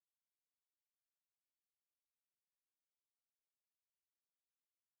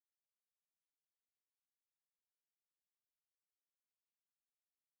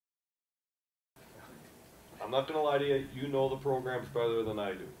I'm not going to lie to you, you know the programs better than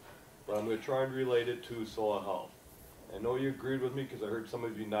I do, but I'm going to try and relate it to soil health. I know you agreed with me because I heard some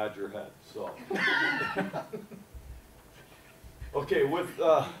of you nod your head, so. Okay, with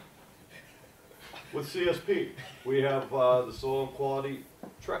CSP, we have the soil quality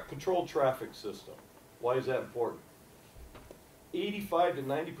controlled traffic system. Why is that important? 85 to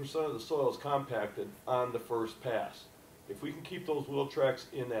 90% of the soil is compacted on the first pass. If we can keep those wheel tracks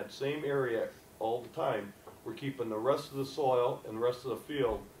in that same area all the time, we're keeping the rest of the soil and the rest of the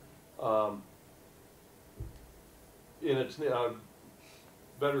field in its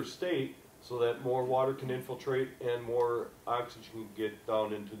better state, so that more water can infiltrate and more oxygen can get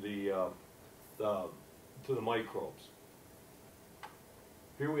down into to the microbes.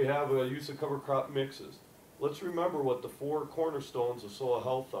 Here we have a use of cover crop mixes. Let's remember what the 4 cornerstones of soil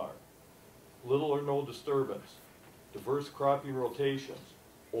health are: little or no disturbance, diverse cropping rotations,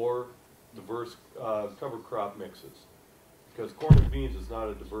 or diverse cover crop mixes, because corn and beans is not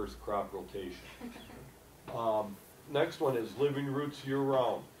a diverse crop rotation. Next one is living roots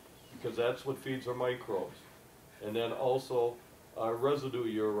year-round, because that's what feeds our microbes. And then also residue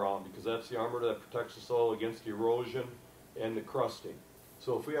year-round, because that's the armor that protects the soil against erosion and the crusting.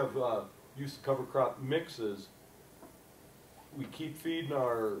 So if we have use of cover crop mixes, we keep feeding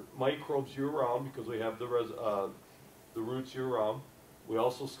our microbes year-round because we have the roots year-round. We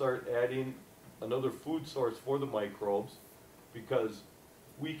also start adding another food source for the microbes, because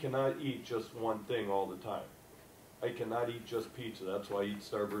we cannot eat just one thing all the time. I cannot eat just pizza. That's why I eat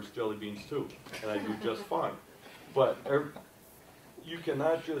Starburst jelly beans too, and I do just fine. But you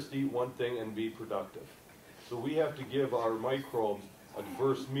cannot just eat one thing and be productive. So we have to give our microbes a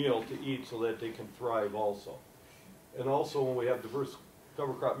diverse meal to eat so that they can thrive also. And also, when we have diverse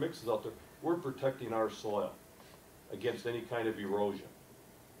cover crop mixes out there, we're protecting our soil against any kind of erosion,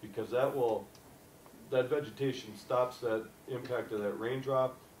 because that vegetation stops that impact of that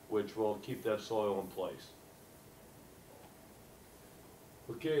raindrop, which will keep that soil in place.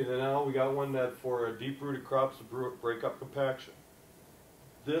 Okay, then now we got one that for deep-rooted crops to break up compaction.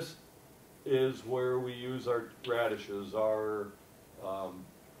 This is where we use our radishes, our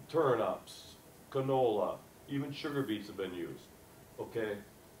turnips, canola, even sugar beets have been used. Okay,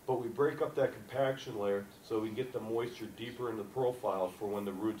 but we break up that compaction layer so we can get the moisture deeper in the profile for when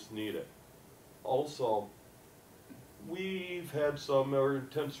the roots need it. Also, we've had some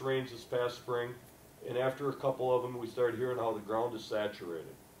intense rains this past spring, and after a couple of them, we started hearing how the ground is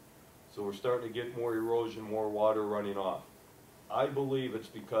saturated. So we're starting to get more erosion, more water running off. I believe it's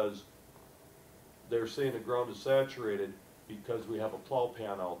because they're saying the ground is saturated because we have a plow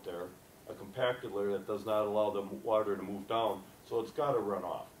pan out there, a compacted layer that does not allow the water to move down, so it's got to run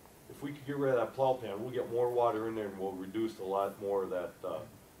off. If we could get rid of that plow pan, we'll get more water in there and we'll reduce a lot more of that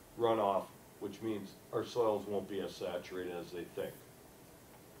runoff, which means our soils won't be as saturated as they think.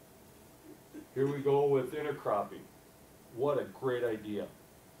 Here we go with intercropping. What a great idea.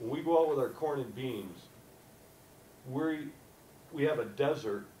 When we go out with our corn and beans, we have a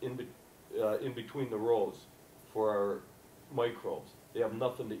desert in between the rows for our microbes. They have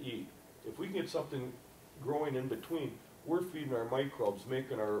nothing to eat. If we can get something growing in between, we're feeding our microbes,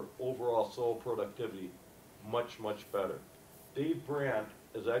 making our overall soil productivity much, much better. Dave Brandt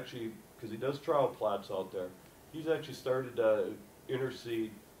is actually, because he does trial plots out there, he's actually started to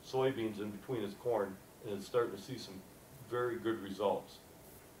interseed soybeans in between his corn, and is starting to see some very good results.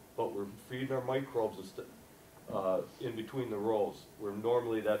 But we're feeding our microbes in between the rows, where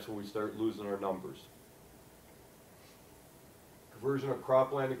normally that's when we start losing our numbers. Conversion of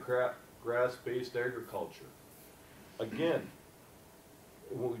cropland to grass-based agriculture. Again,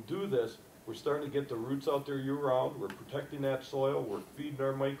 when we do this, we're starting to get the roots out there year-round, we're protecting that soil, we're feeding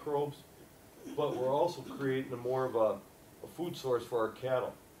our microbes, but we're also creating more of a food source for our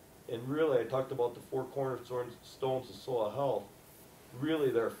cattle. And really, I talked about the 4 cornerstones of soil health.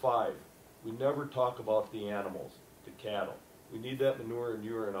 Really, there are 5. We never talk about the animals, the cattle. We need that manure and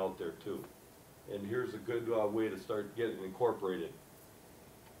urine out there too. And here's a good way to start getting incorporated.